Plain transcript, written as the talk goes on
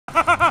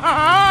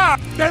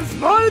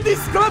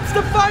scrubs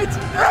to fight!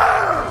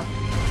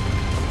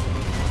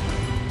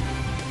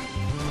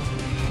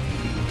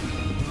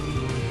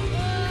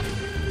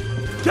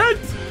 Get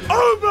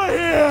over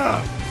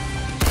here!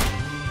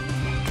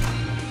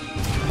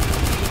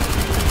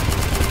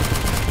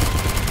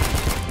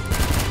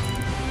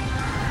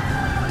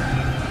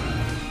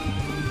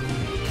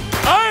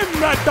 I'm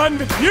not done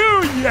with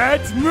you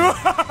yet!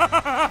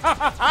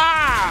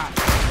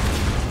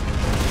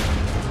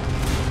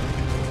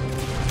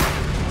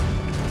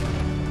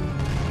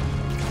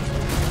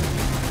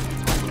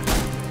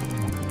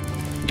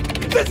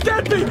 This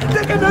can't be!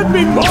 There cannot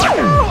be more!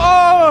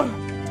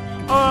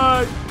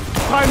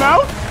 Time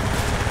out?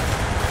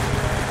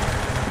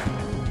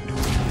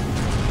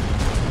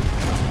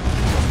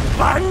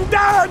 One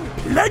down!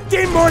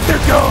 Plenty more to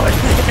go!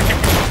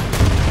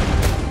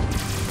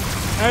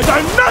 And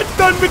I'm not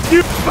done with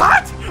you!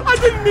 What? I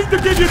didn't mean to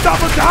give you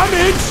double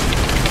damage!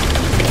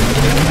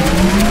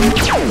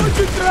 Would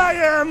you try,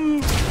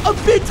 a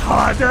bit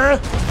harder?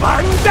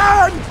 One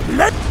down!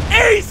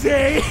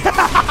 Easy!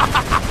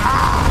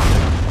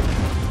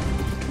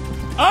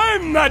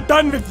 I'm not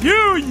done with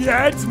you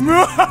yet!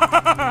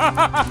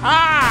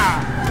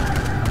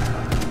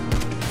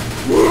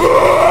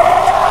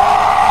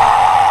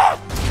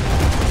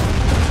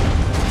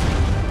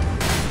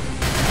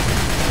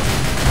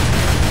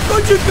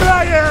 Could you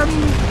try,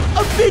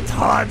 a bit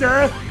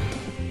harder?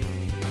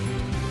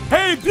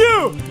 Hey,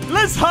 Pew!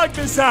 Let's hug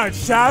this out,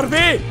 shall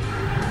we?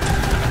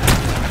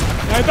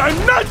 And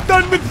I'm not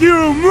done with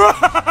you!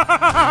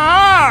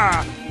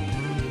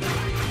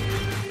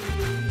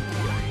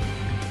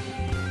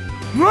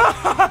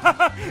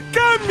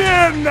 Come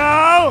here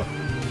now!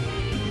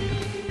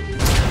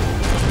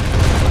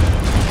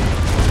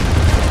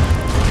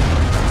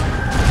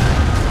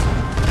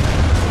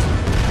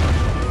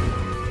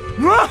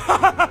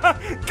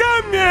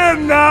 Come here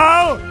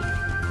now!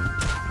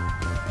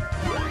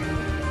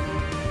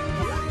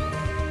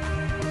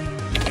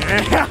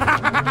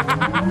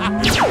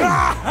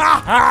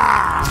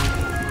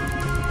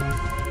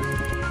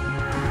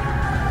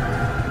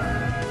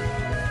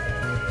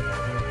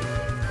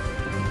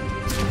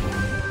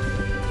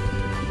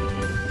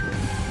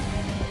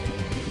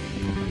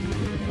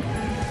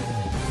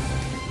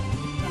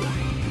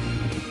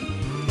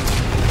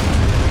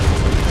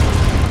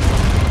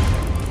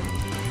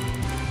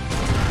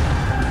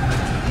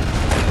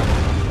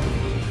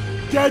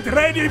 Get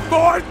ready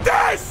for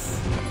this!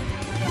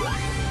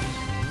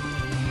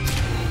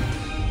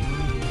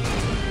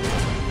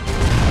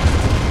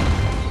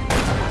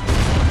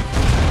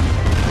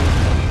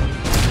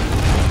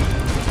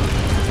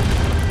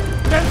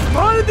 There's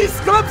more of these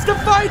scrubs to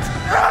fight!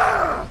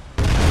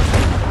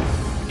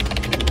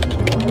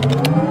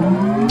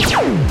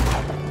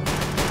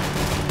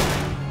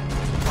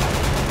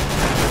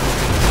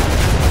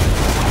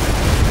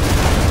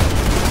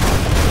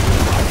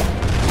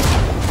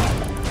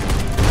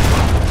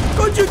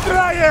 Could you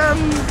try,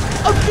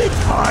 a bit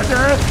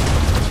harder?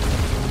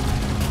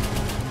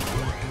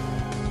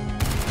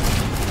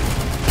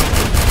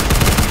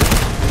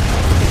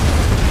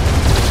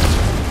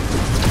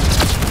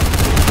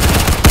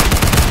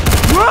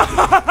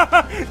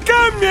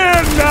 Come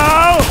here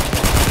now!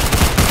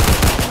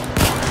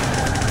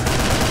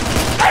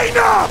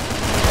 Enough!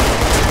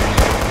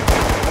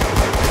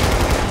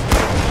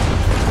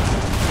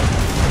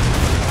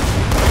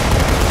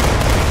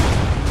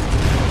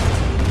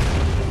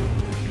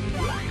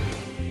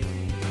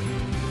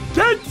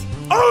 Get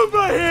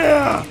over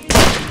here!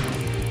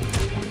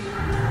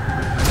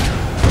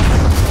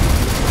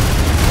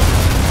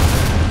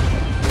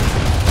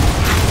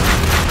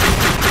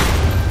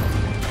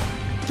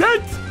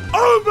 Get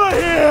over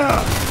here!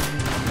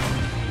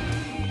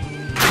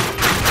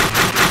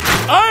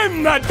 I'm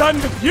not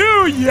done with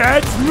you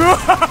yet!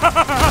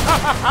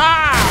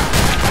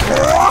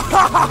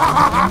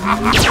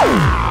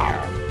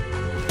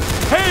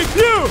 Hey,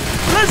 Pew!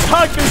 Let's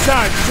hug this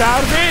out,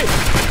 shall we?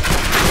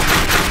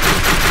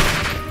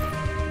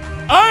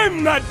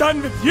 I'm not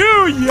done with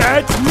you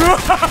yet!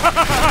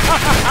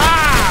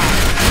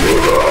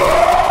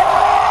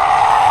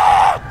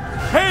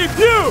 Hey,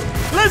 Pew!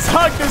 Let's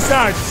hug this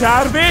out,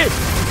 shall we?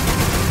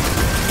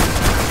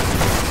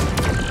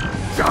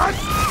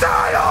 Just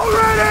die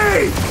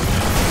already!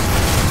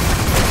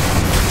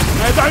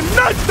 And I'm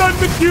not done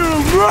with you!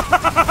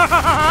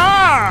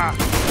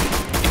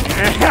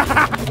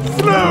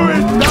 Slow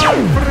it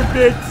down for a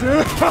bit!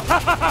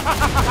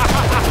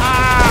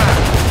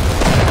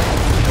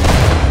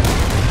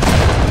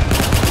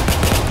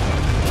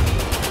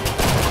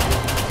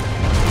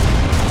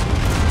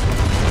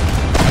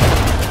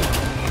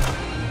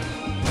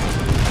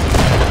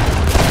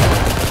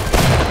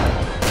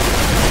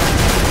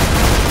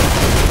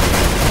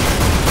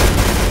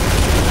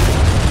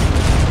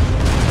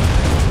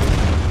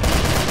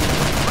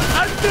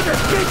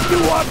 Pick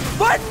you up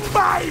one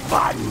by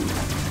one!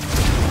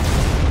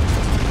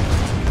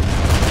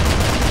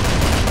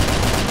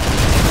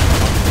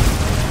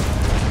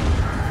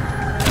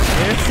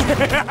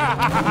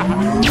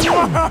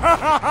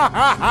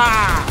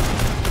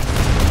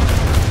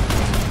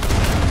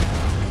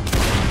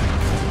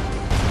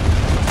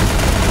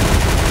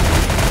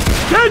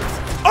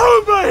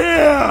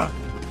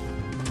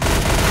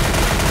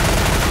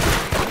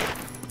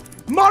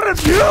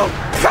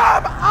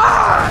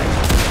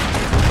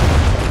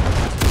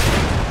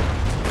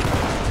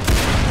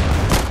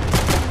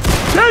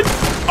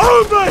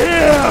 over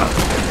here!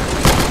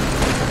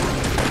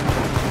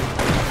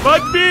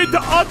 Want me to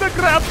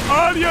autograph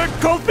all your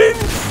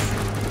coffins?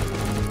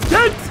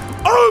 Get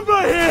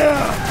over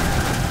here!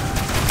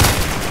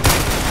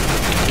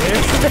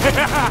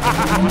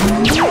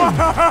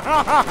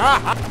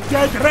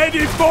 Get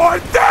ready for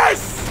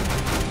this!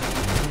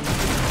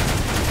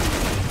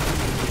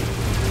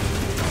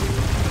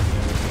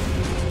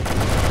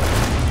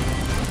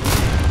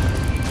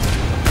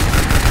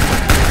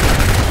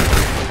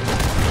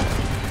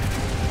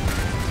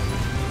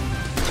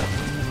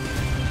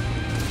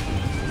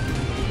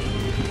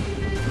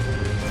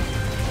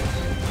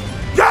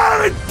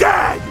 You're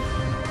dead!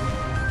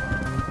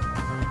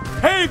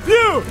 Hey,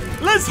 Pew!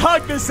 Let's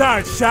hug this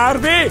out, shall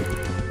we?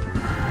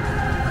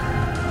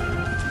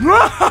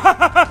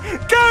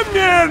 Come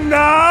here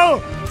now!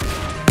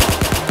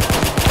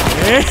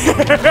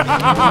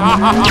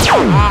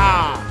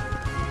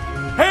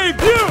 Hey,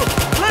 Pew!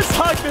 Let's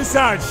hug this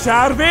out,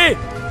 shall we?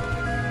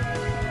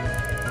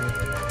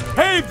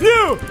 Hey,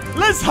 Pew!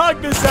 Let's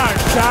hug this out,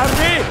 shall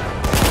we?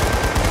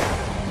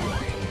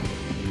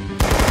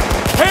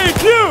 Hey,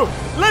 Pew!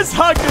 Let's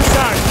hug this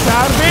out,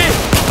 shall we?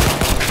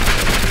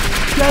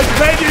 Get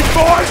ready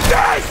for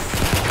this!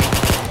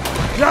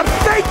 You're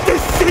fake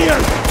this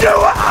here! You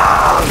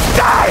all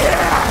die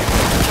here!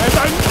 And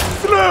I'm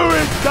slow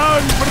it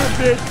down for a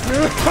bit!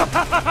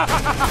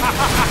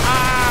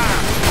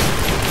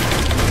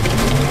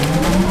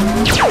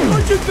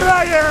 Would you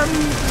try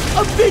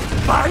a bit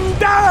fun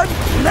down?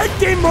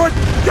 Plenty more.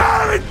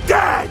 You're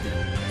dead!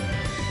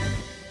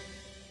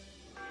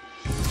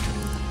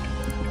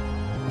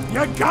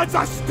 Your gods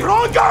are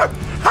stronger?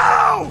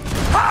 How?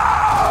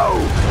 How?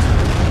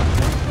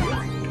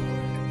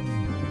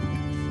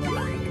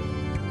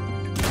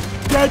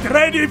 Get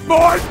ready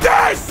for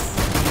this!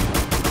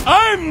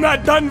 I'm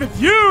not done with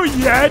you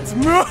yet!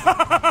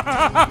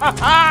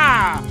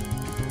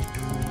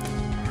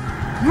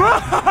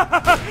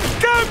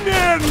 Come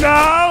here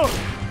now!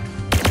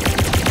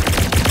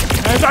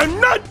 And I'm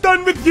not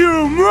done with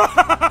you!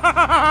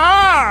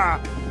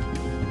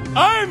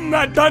 I'm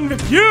not done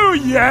with you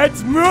yet!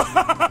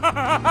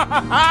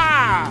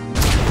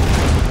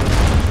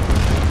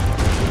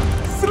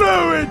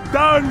 Slow it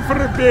down for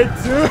a bit!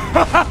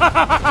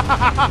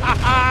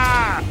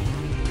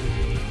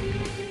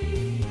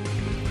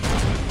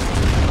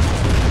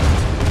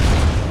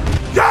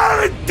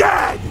 You're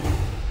dead!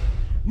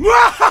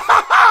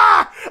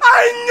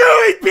 I knew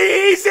it'd be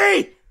easy!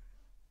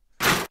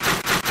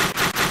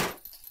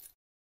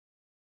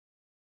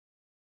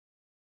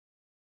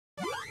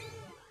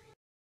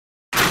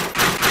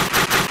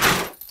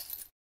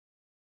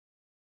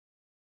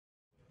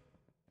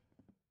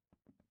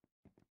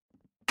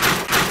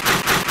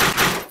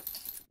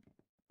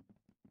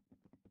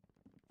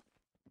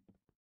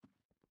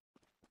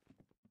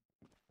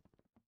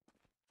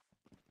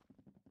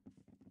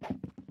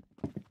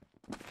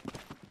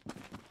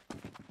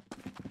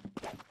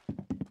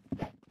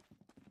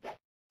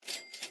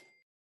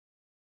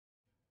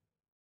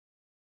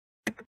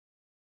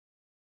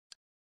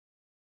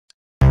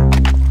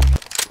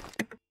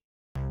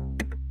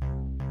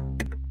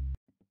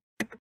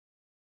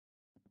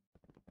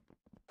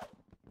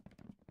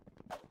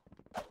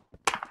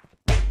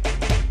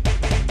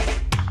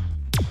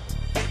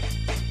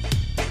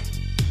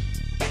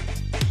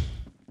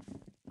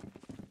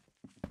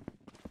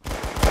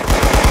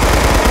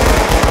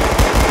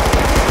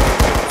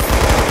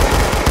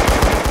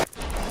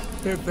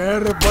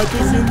 Prepare what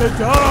is in the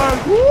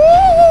dark.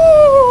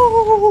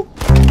 Woo!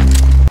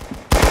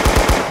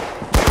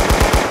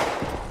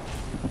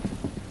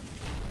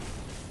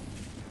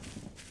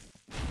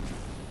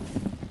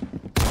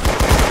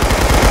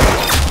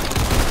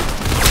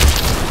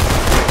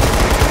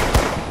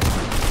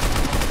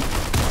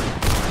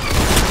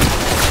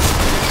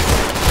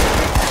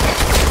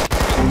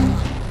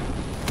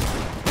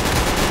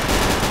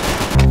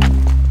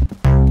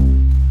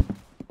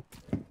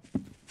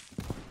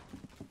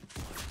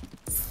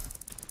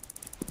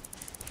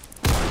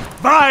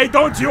 Why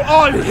don't you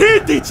all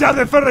hit each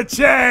other for a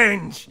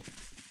change?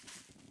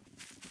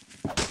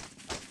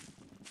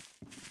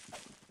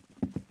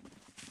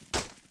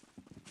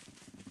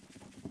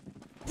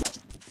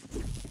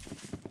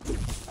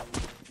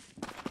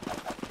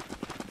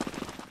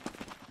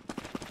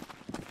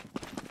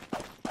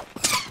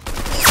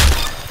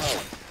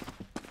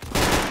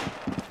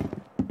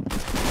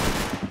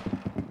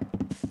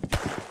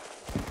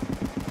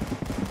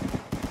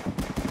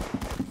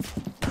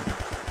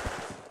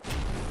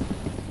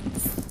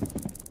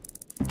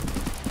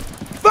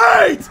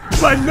 Fight!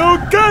 But no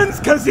guns,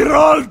 cause you're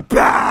all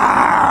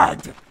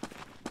bad!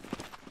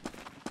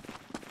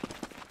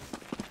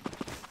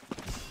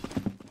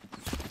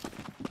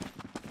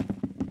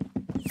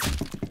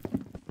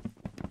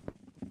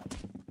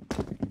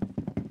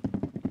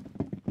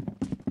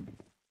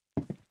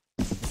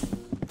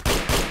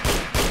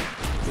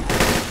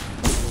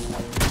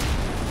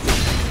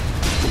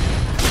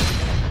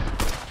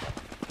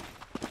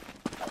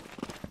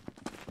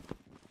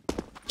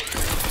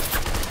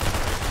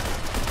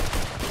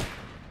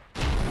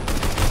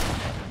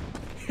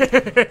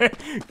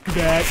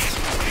 That.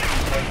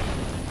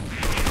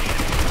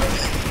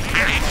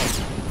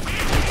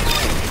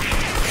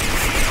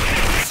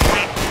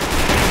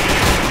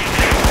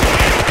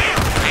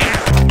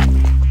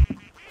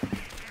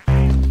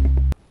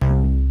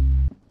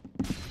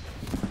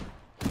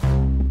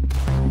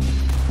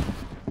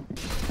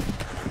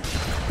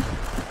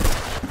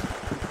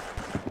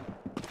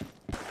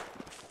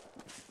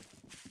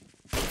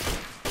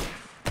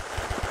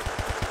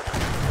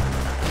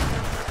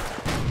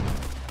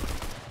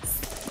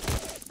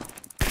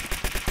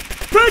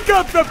 Pick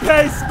up the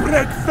pace,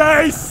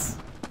 brickface!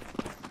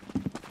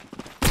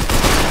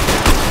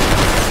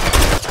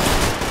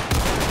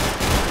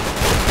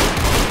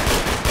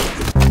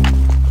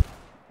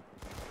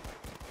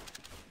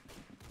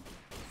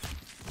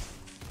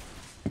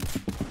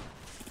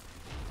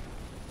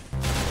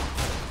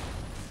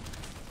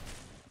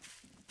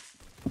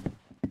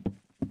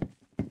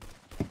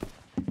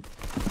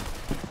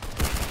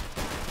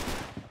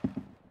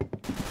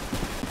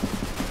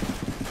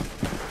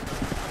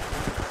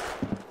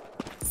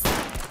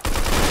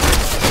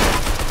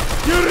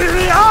 You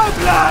really are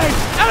blind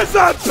as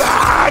a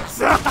bat!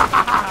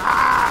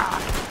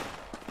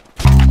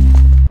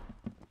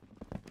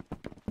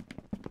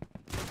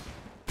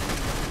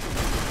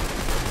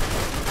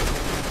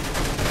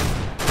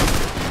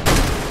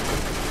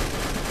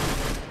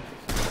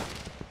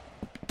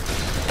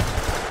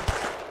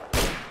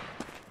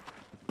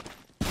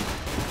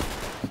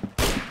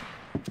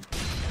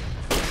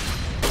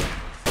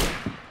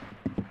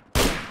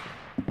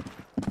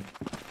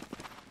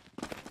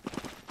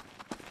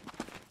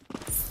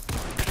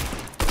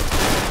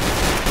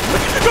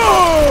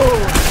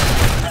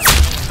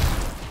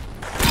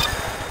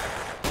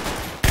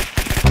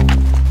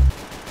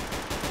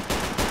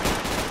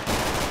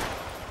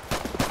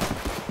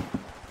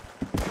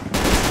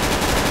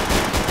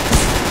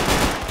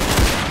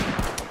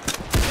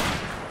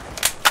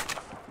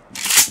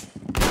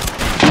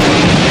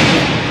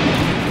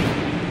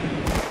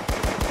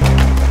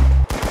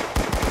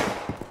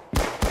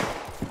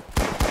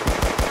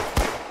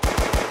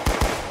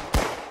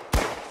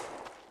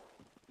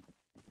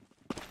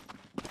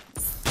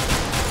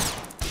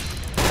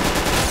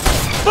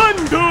 One,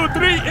 two,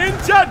 three in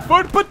chat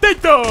for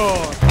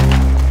potato!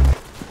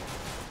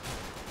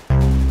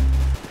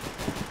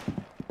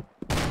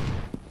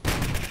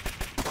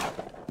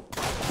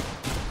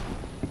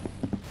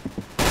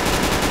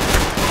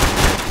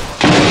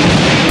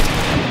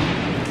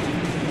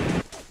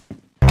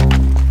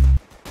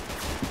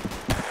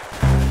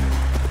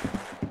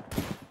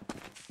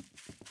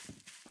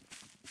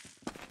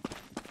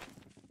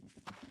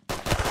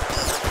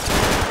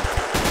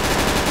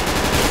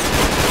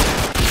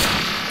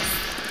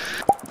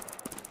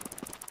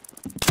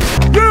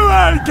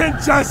 I can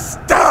just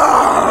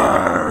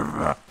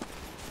starve!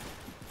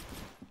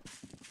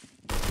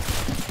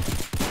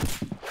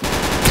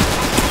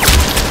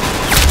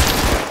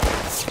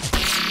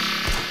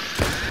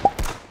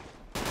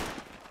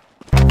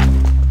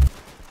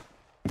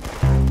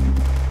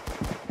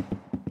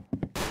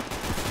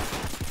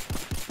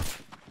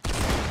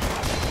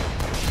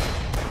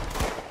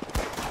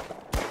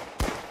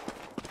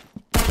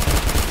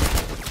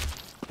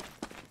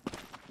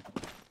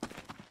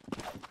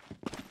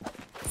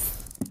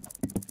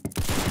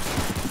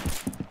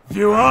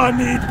 You all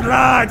need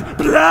blood!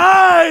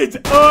 Blood!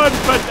 Or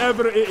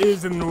whatever it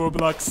is in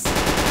Roblox.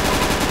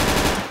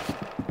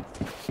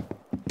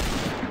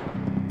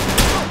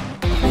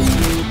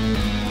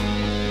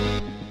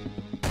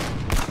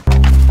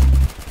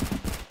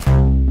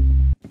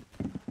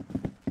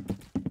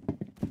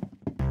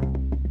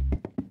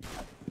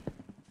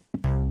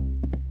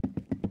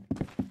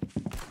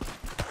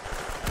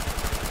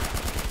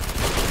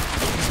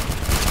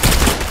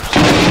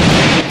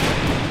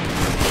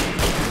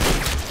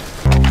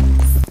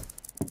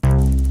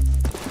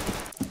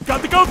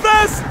 Got to go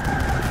fast!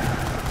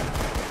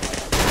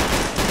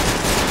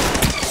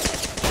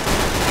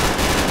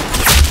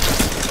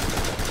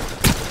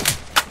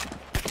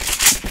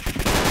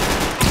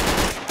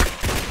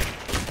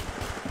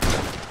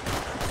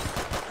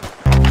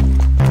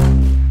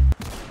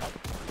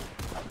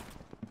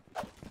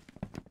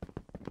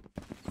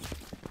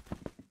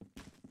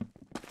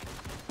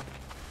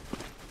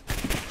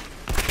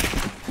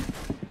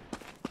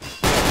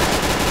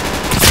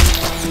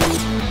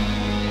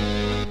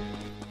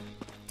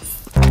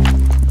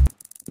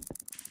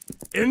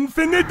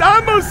 Infinite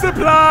ammo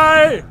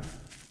supply!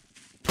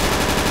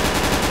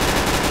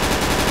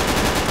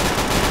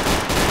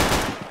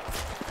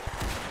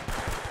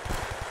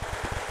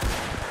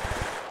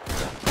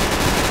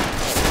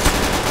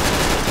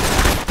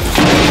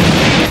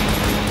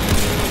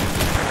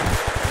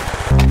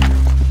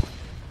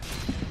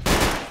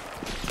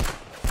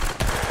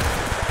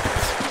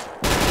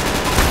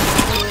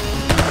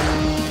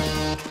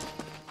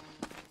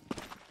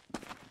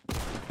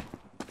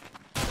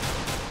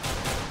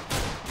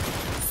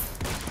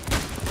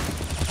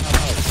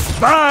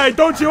 Why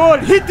don't you all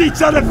hit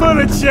each other for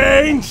a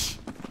change?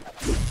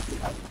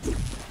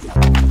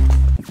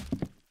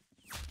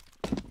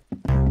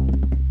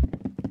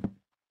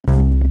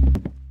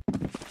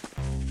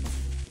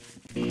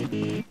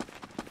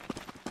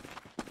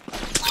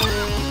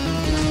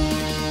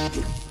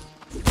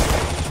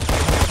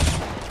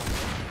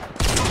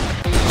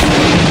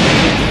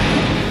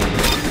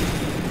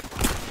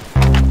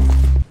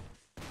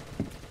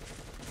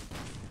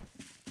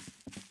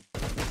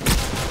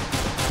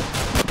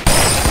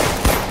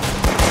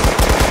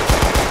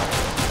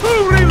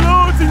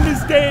 reloads in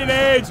this day and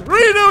age?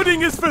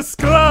 Reloading is for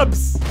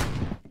scrubs!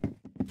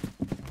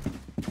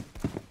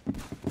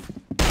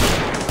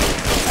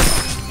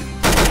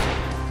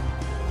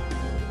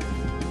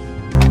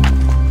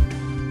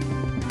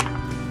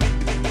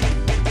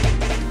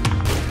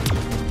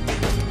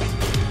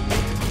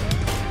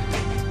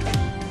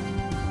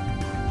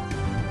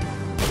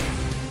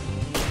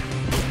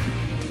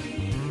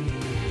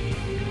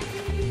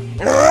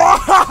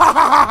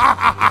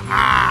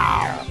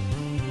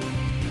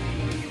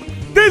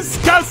 This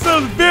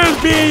castle will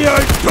be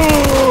your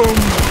tomb!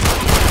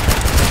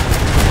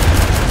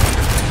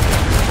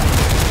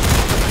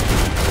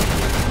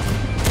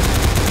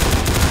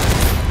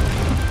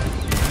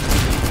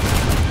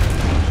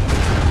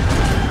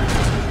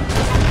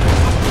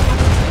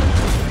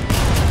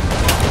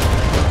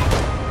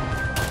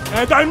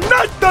 And I'm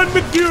not done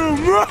with you!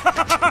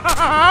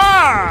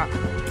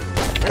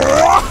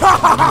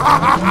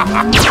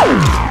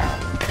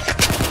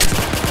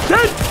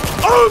 Get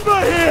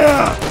over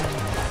here!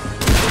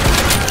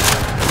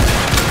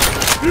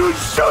 You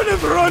should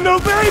have run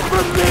away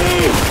from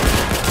me!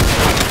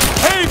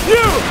 Hey,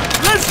 you!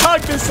 Let's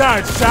hug this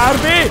out, shall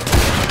we?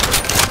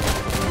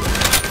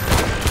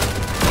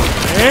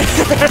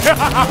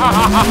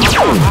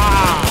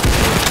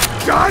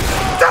 God,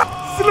 stop!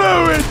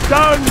 Slow it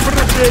down for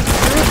a bit!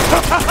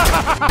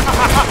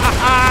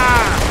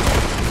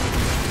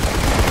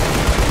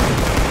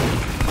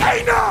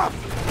 Enough!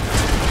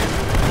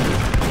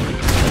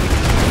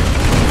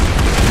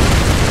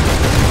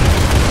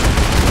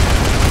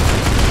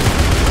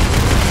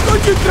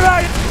 Don't you try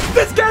it!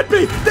 This can't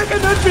be! There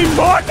cannot be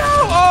more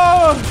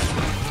now!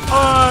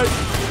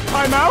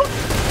 Time out?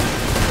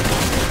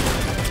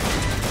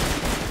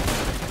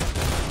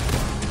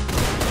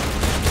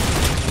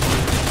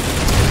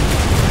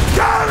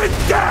 You're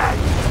dead!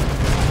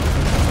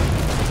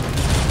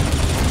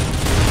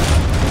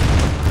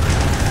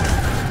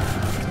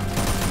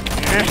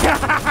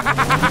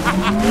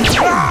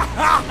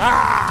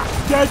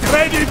 Get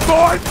ready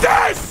for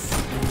this!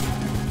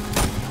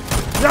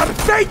 Your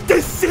fate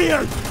is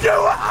sealed! You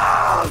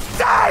all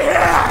die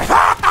here!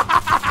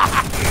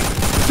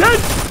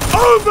 Get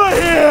over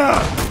here!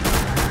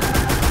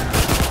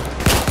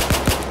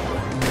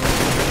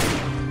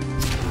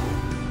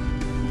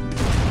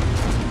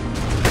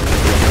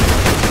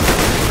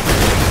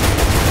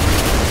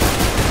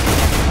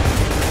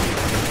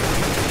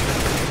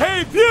 Hey,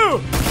 Pew!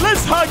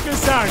 Let's hug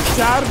this out,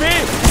 shall we?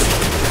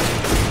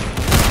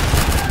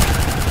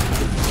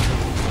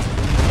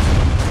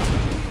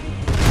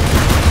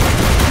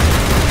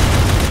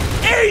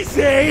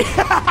 Easy!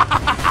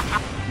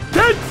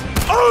 Get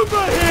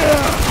over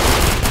here!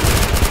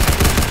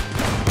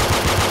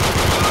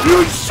 You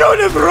should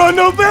have run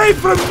away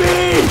from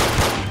me!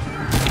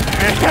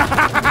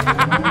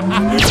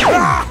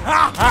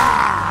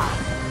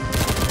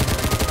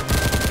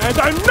 And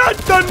I'm not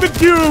done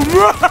with you!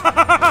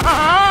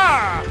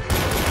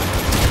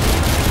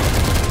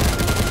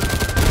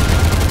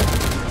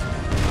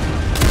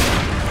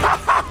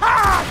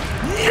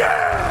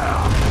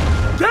 Yeah!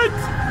 Get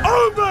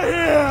over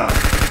here!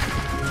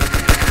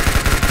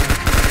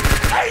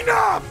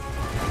 Enough!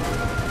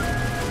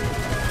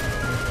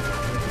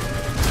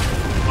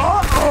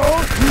 Uh-oh!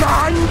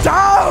 Man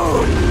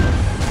down!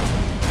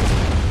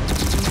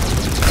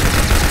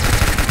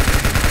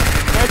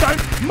 And I'm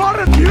more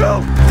of you!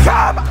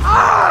 Come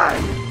on!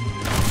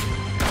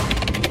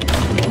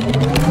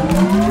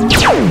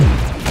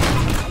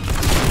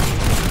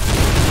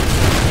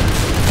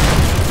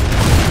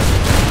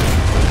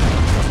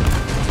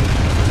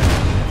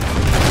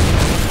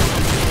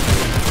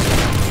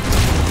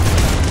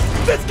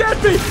 This can't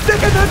be! There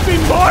cannot be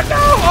more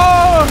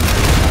now!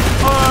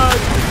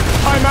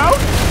 Time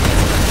out?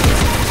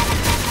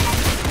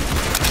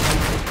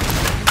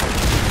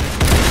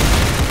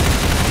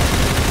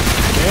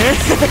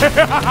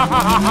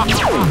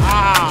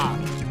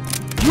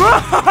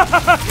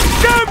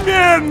 Come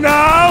here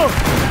now!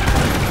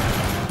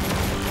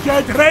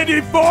 Get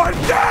ready for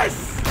this!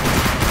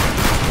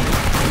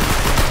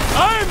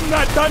 I'm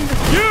not done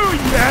with you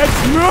yet!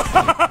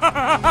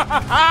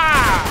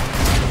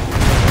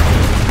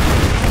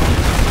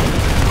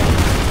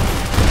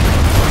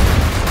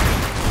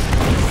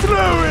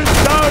 Slow it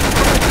down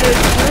for a bit!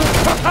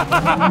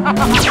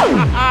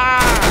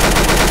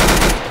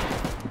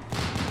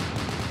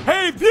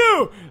 Hey,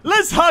 Pew!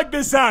 Let's hug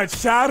this out,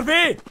 shall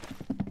we?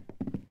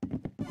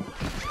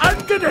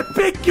 I'm gonna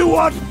pick you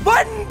up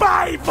one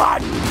by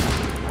one!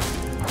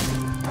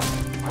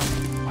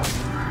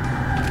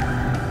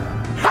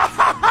 Ha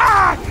ha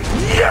ha!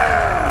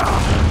 Yeah!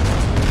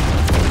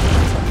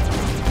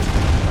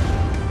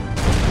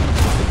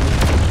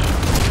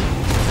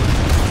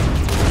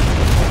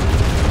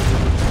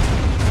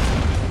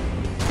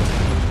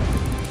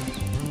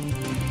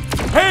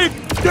 Hey,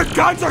 the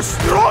guns are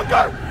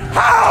stronger!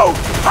 How?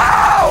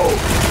 How?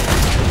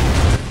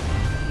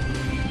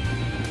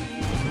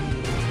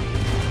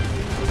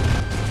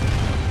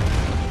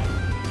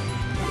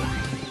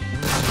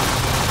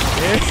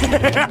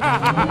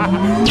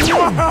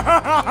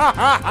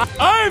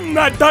 I'm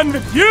not done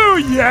with you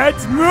yet!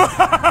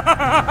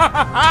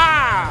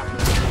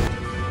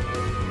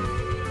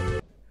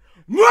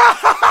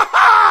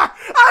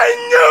 I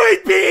knew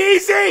it'd be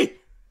easy!